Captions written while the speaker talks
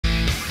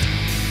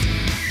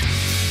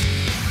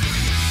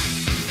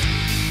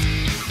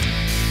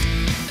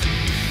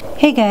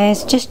Hey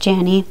guys, just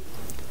Jani.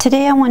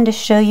 Today I wanted to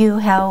show you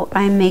how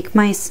I make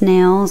my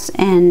snails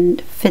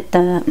and fit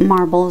the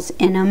marbles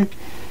in them.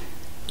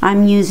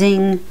 I'm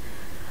using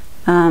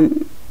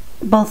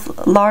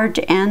both large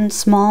and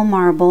small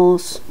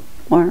marbles,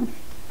 or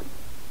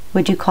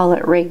would you call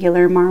it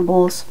regular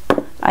marbles?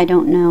 I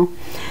don't know.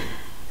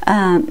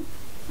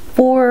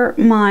 For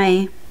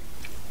my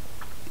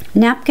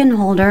napkin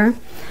holder,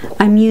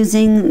 I'm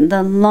using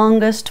the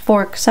longest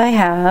forks I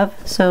have,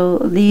 so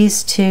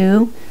these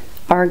two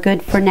are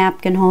good for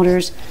napkin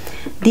holders.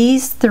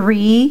 These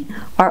three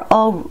are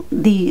all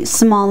the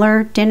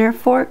smaller dinner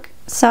fork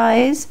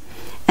size,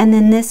 and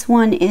then this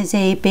one is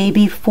a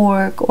baby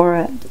fork or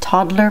a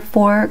toddler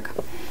fork.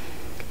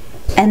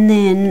 And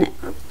then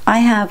I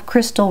have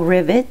crystal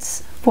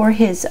rivets for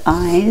his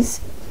eyes,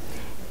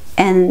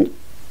 and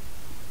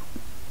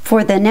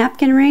for the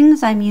napkin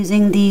rings I'm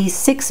using the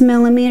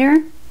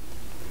 6mm,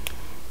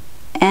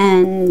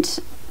 and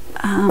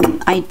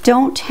I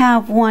don't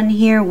have one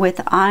here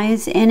with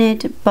eyes in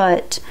it,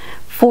 but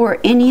for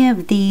any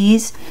of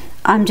these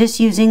I'm just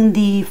using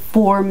the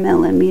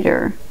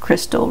 4mm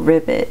crystal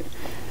rivet.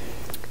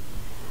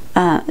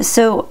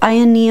 So I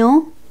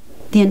anneal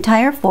the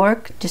entire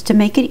fork just to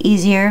make it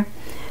easier,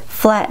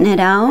 flatten it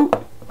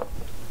out,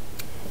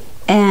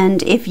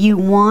 and if you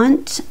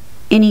want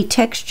any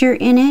texture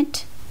in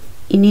it,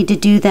 you need to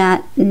do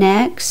that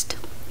next.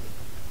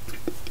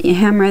 You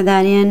hammer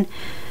that in.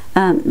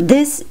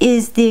 This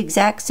is the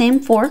exact same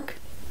fork,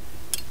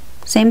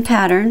 same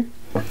pattern.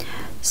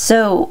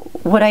 So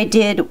what I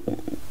did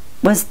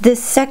was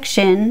this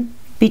section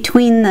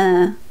between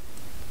the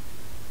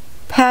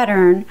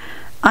pattern,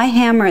 I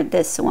hammered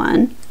this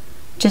one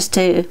just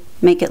to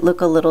make it look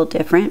a little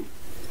different.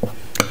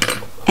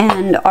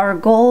 And our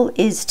goal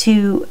is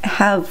to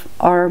have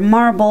our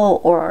marble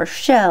or our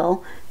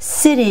shell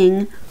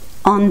sitting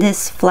on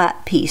this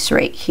flat piece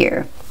right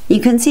here. You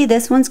can see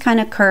this one's kind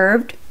of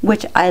curved,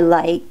 which I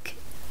like.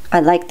 I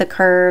like the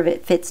curve,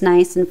 it fits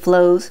nice and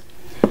flows.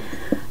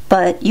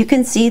 But you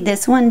can see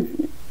this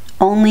one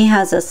only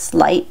has a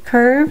slight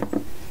curve,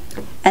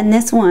 and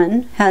this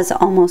one has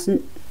almost,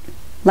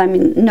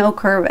 no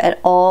curve at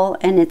all,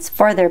 and it's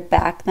farther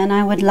back than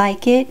I would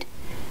like it.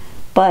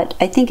 But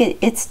I think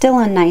it's still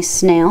a nice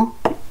snail.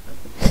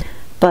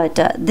 But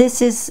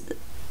this is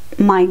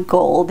my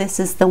goal. This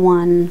is the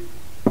one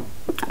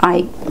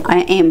I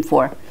aim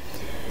for.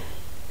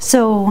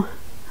 So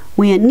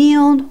we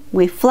annealed,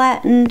 we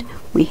flattened,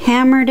 we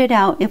hammered it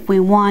out if we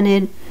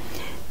wanted.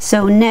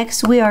 So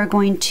next we are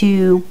going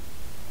to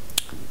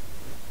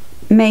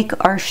make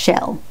our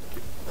shell.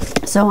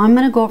 So I'm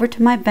going to go over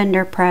to my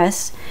bender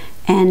press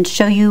and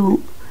show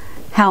you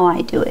how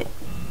I do it.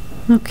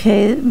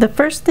 Okay, the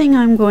first thing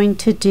I'm going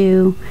to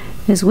do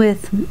is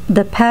with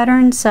the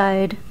pattern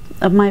side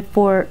of my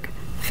fork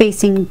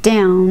facing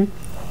down,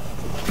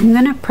 I'm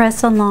going to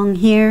press along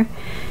here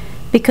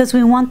because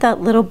we want that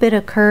little bit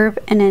of curve,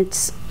 and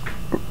it's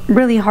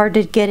really hard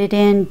to get it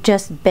in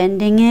just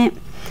bending it.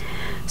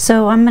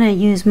 So I'm going to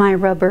use my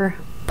rubber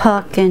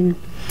puck and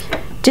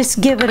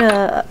just give it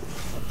a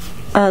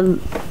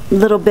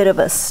little bit of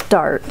a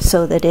start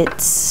so that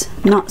it's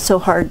not so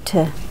hard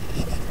to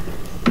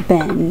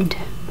bend.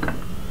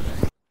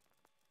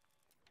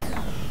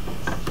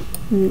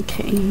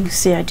 Okay, you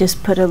see I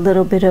just put a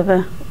little bit of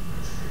a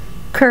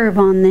curve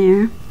on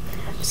there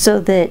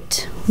so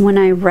that when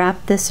I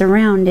wrap this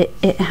around it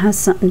has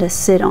something to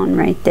sit on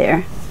right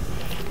there.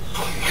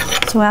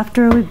 So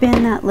after we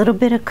bend that little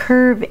bit of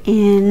curve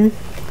in,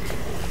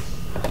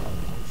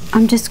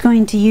 I'm just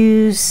going to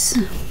use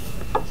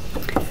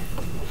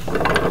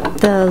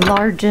the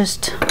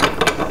largest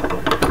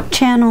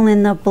channel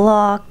in the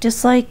block,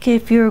 just like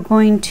if you're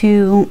going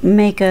to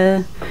make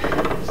a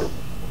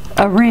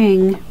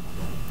ring,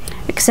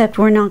 except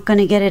we're not going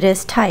to get it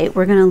as tight.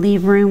 We're going to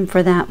leave room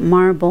for that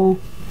marble.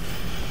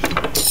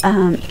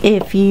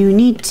 If you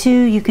need to,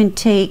 you can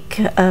take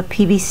a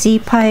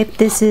PVC pipe.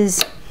 This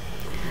is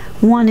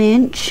 1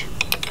 inch.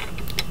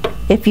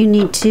 If you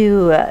need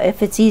to,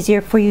 if it's easier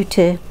for you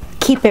to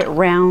keep it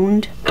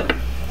round,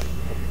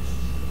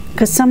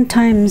 because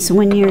sometimes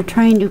when you're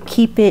trying to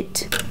keep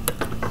it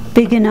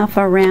big enough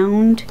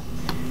around,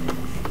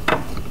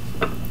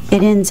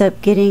 it ends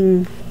up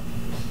getting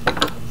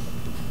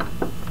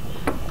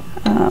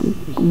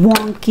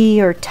wonky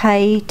or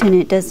tight, and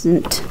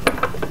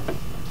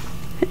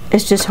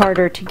it's just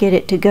harder to get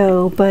it to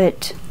go.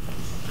 But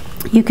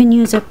you can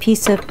use a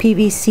piece of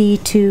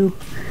PVC to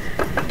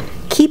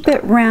keep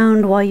it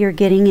round while you're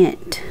getting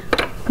it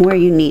where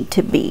you need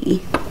to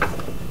be.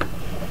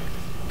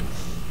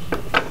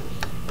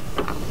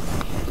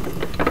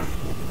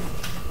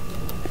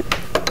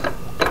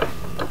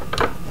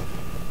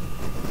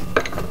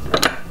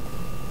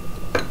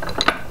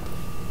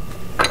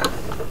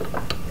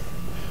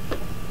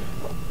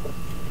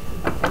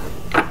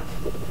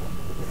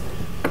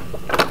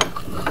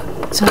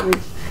 So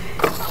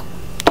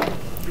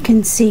you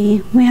can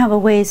see we have a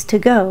ways to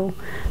go,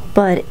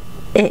 but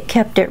it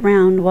kept it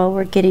round while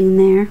we're getting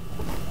there.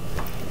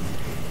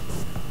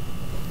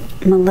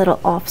 I'm a little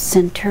off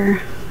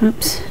center.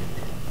 Oops.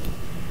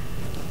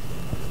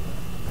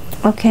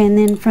 Okay, and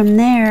then from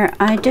there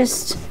I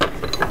just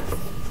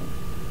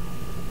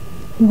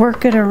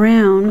work it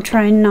around,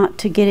 trying not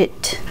to get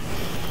it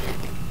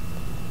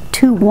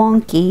too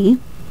wonky.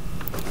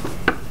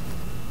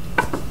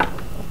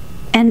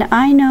 And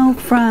I know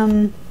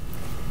from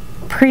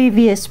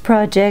previous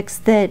projects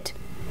that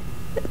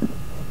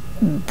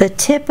the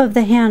tip of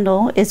the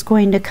handle is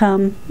going to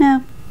come,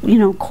 you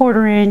know,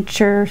 1/4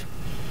 inch or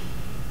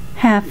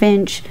 1/2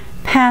 inch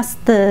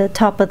past the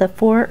top of the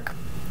fork.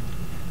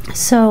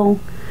 So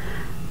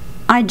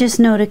I just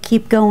know to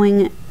keep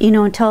going, you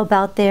know, until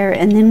about there,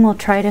 and then we'll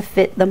try to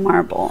fit the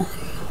marble.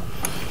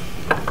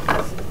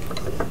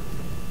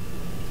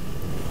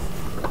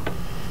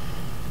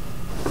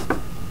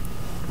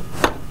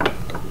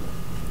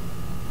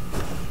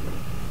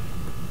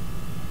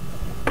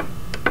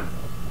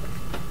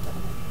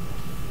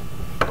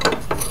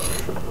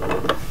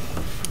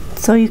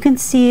 So you can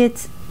see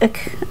it's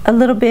a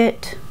little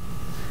bit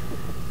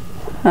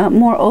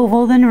more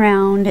oval than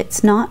round.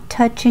 It's not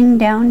touching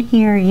down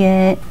here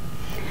yet,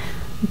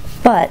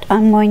 but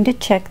I'm going to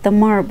check the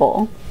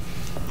marble.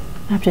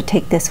 I have to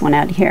take this one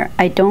out of here.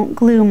 I don't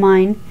glue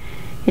mine,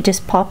 it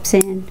just pops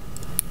in.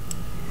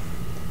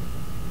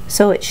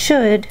 So it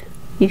should,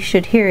 you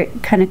should hear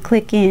it kind of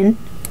click in,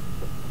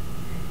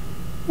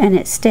 and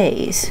it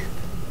stays.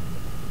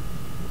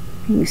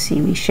 You can see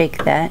me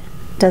shake that,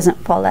 it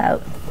doesn't fall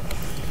out.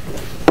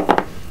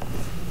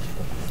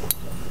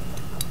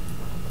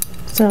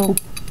 So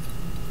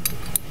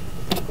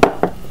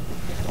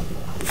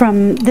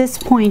from this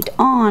point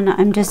on,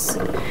 I'm just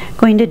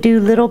going to do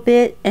little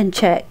bit and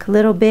check,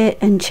 little bit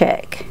and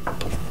check.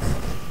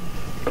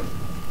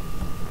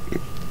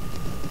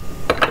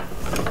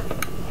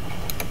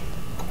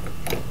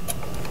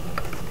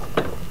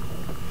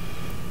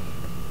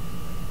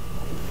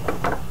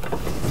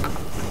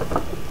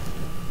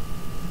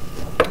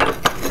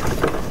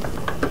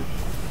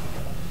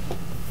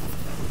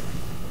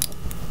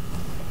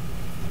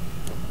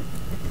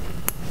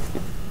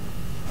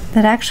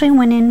 That actually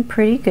went in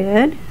pretty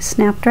good,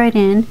 snapped right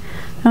in.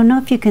 I don't know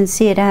if you can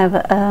see it, I have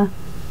a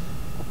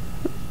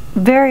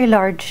very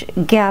large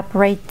gap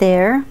right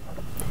there.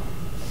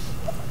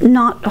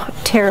 Not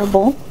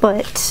terrible,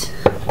 but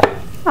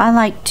I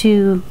like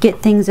to get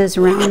things as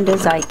round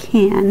as I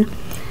can.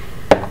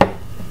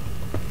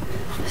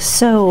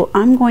 So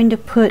I'm going to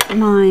put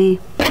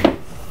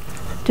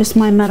just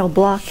my metal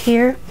block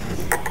here,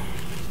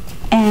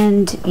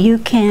 and you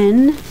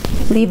can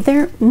leave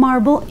their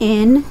marble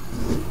in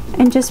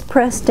and just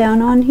press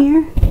down on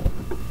here.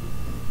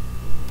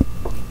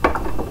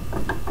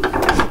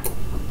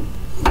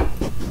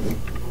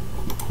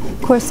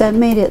 Of course, I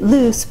made it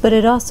loose, but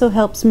it also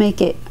helps make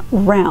it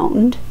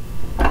round.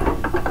 I'm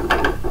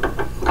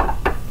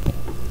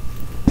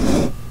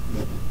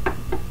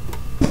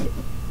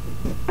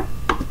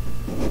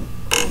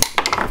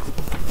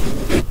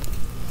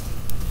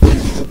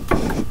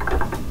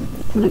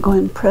going to go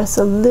ahead and press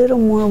a little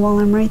more while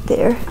I'm right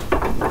there.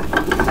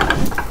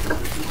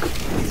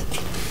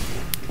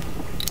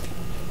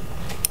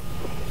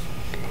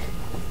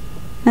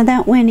 Now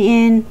that went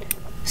in,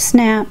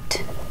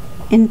 snapped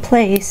in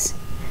place.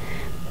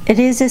 It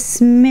is a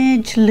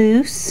smidge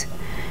loose,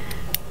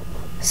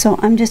 so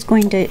I'm just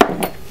going to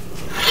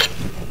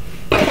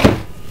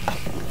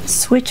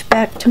switch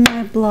back to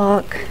my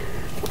block.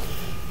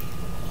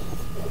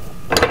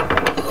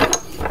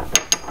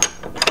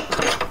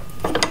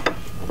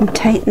 And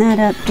tighten that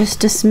up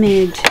just a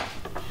smidge.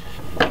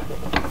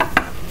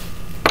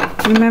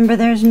 Remember,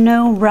 there's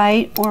no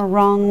right or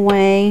wrong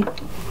way,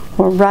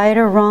 or right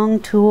or wrong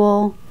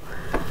tool.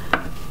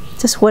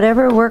 Just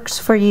whatever works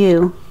for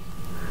you.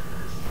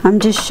 I'm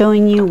just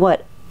showing you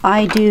what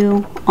I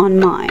do on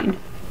mine.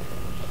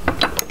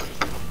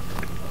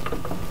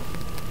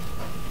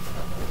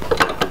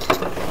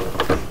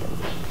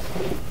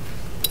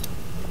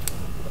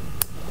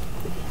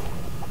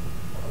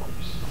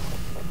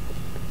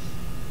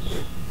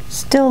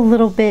 Still a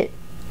little bit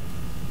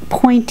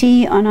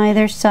pointy on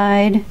either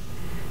side.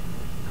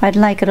 I'd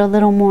like it a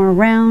little more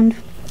round,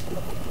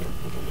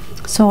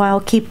 so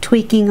I'll keep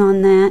tweaking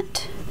on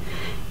that,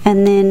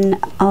 and then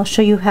I'll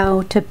show you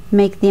how to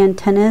make the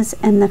antennas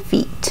and the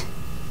feet.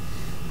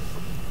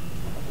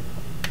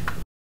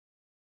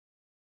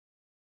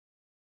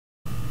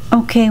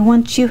 Okay,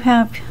 once you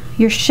have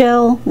your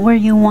shell where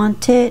you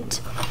want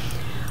it,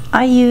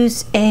 I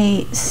use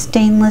a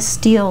stainless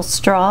steel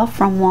straw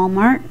from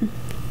Walmart.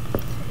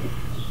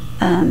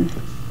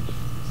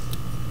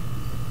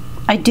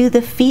 I do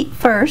the feet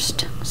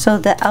first, so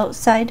the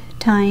outside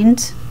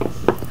tines.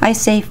 I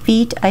say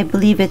feet, I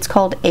believe it's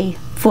called a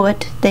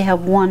foot. They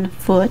have 1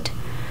 foot.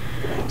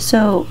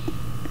 So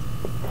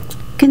you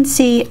can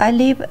see I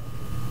leave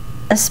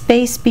a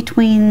space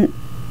between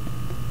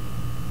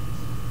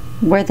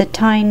where the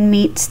tine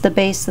meets the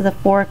base of the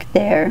fork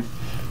there.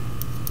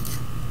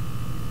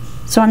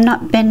 So I'm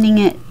not bending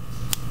it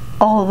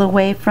all the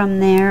way from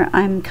there.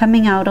 I'm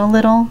coming out a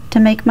little to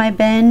make my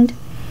bend.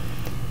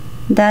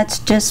 That's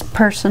just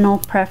personal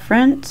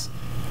preference.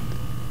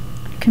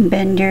 You can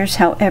bend yours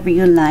however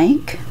you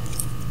like.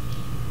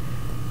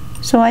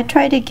 So I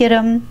try to get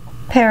them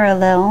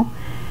parallel.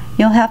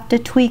 You'll have to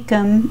tweak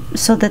them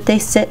so that they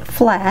sit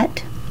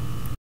flat.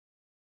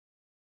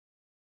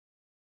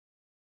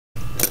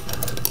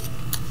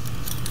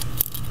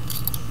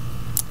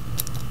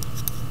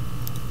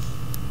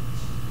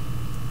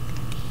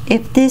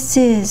 If this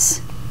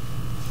is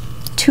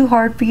too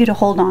hard for you to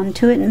hold on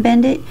to it and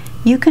bend it,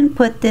 you can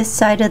put this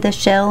side of the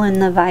shell in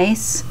the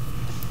vise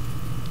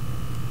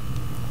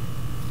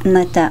and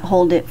let that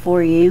hold it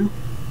for you.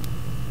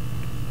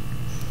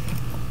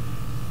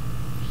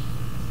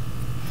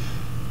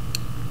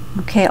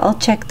 Okay, I'll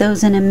check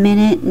those in a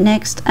minute.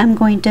 Next, I'm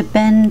going to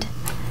bend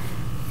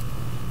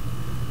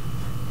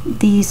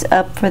these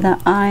up for the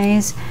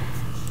eyes.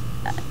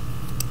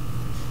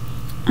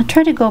 I'll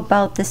try to go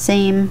about the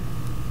same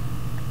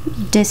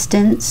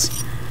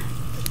distance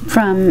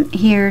from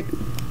here,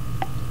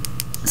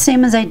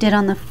 same as I did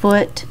on the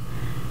foot.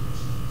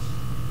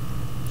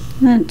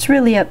 And it's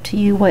really up to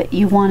you what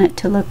you want it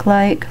to look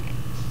like.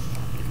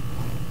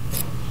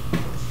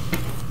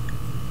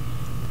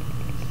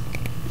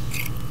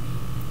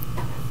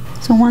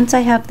 So once I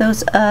have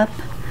those up,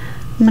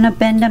 I'm going to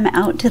bend them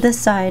out to the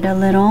side a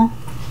little.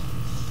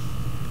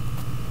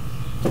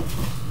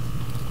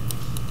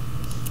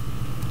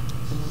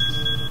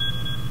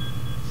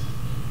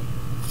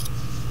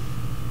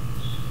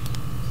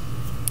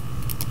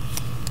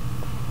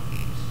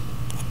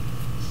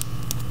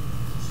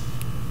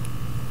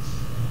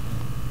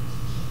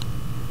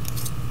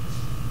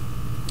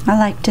 I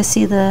like to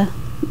see the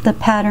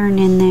pattern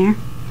in there.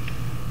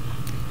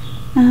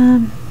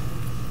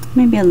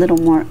 Maybe a little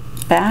more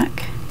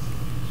back.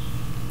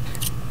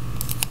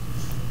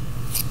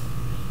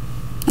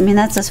 I mean,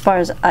 that's as far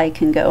as I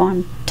can go.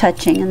 I'm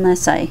touching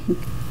unless I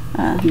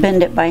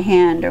bend it by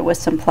hand or with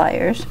some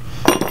pliers.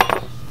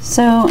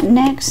 So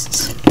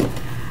next,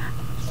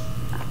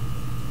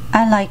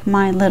 I like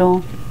my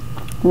little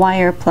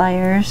wire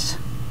pliers.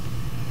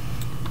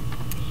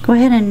 Go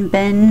ahead and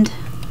bend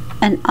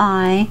an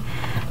eye.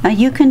 Now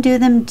you can do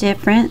them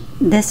different.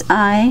 This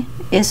eye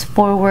is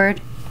forward.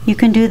 You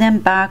can do them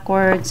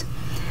backwards.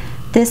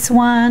 This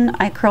one,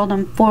 I curled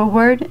them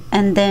forward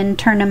and then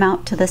turn them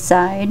out to the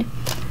side.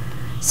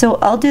 So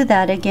I'll do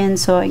that again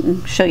so I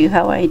can show you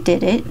how I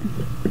did it.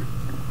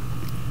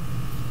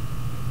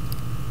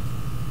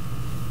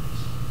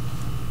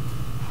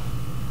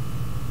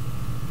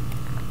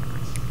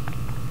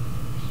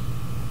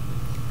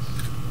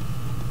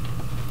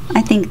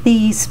 I think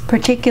these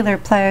particular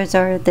pliers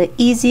are the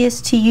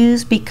easiest to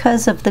use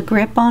because of the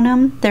grip on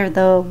them. They're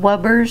the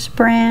Wubbers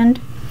brand,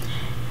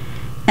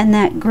 and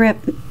that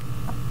grip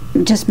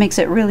just makes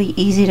it really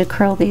easy to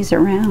curl these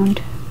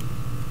around.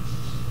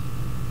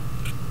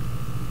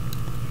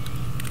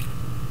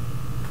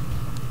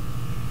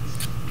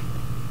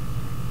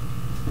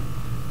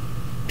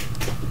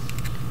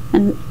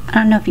 And I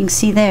don't know if you can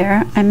see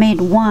there, I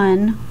made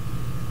one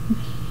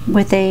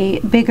with a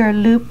bigger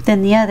loop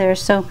than the other,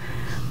 so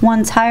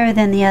one's higher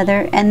than the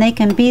other, and they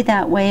can be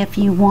that way if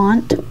you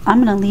want.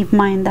 I'm going to leave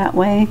mine that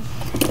way.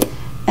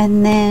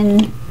 And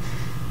then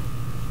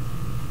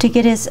to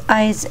get his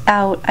eyes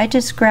out, I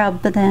just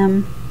grab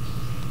them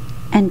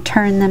and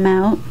turn them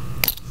out.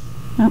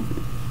 Oh.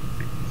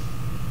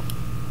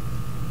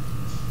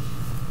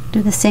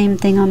 Do the same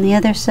thing on the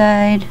other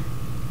side.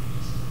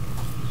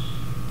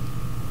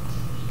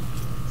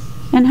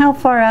 And how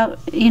far out,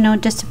 you know,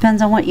 just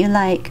depends on what you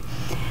like.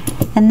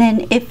 And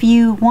then if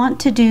you want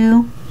to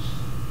do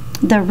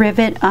the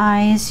rivet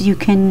eyes, you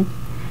can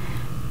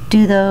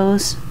do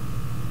those.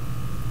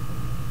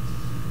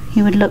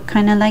 He would look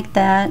kind of like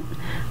that.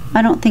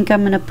 I don't think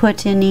I'm going to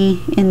put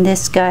any in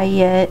this guy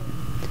yet.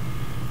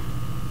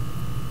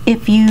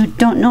 If you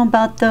don't know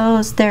about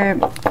those, they're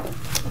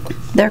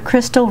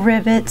crystal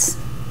rivets.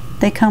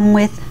 They come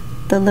with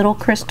the little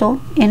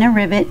crystal in a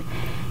rivet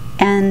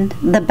and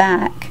the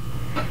back.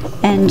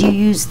 And you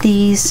use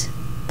these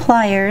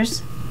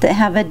pliers that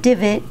have a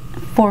divot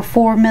for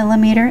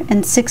 4mm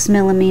and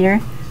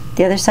 6mm.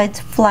 The other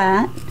side's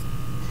flat.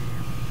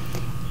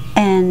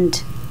 And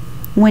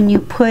when you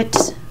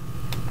put,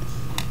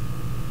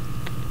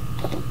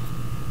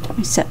 let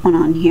me set one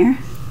on here.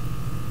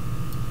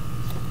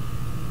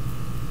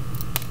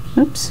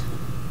 Oops.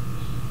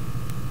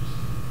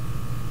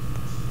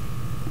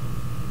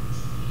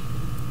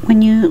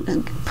 When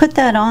you put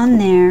that on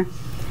there,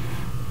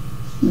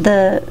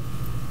 the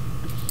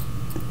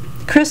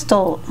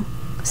crystal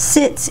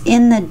sits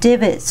in the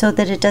divot so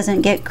that it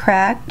doesn't get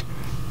cracked.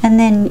 And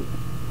then,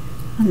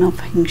 I don't know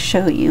if I can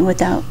show you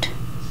without,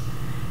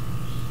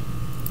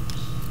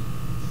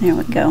 there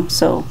we go.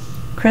 So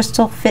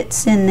crystal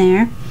fits in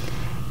there,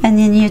 and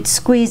then you'd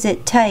squeeze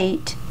it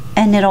tight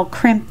and it'll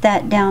crimp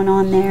that down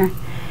on there,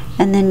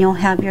 and then you'll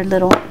have your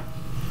little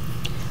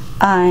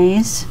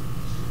eyes.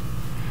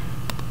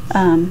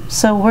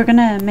 So we're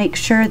gonna make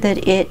sure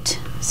that it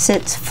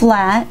sits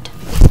flat.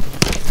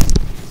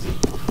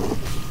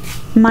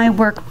 My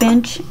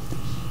workbench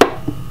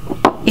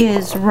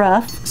is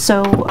rough,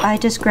 so I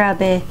just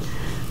grab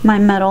my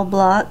metal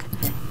block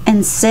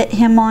and sit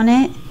him on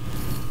it,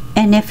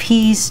 And if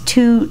he's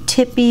too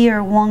tippy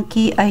or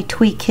wonky, I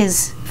tweak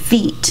his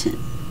feet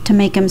to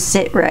make him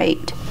sit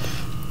right.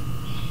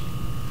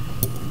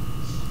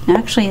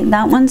 Actually,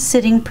 that one's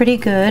sitting pretty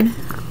good.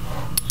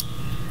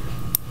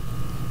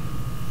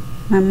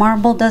 My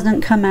marble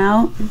doesn't come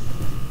out.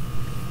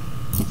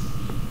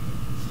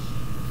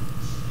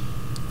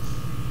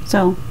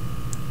 So,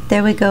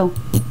 there we go.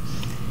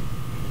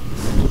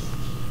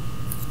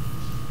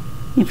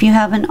 If you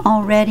haven't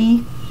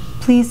already,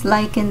 please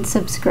like and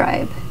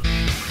subscribe.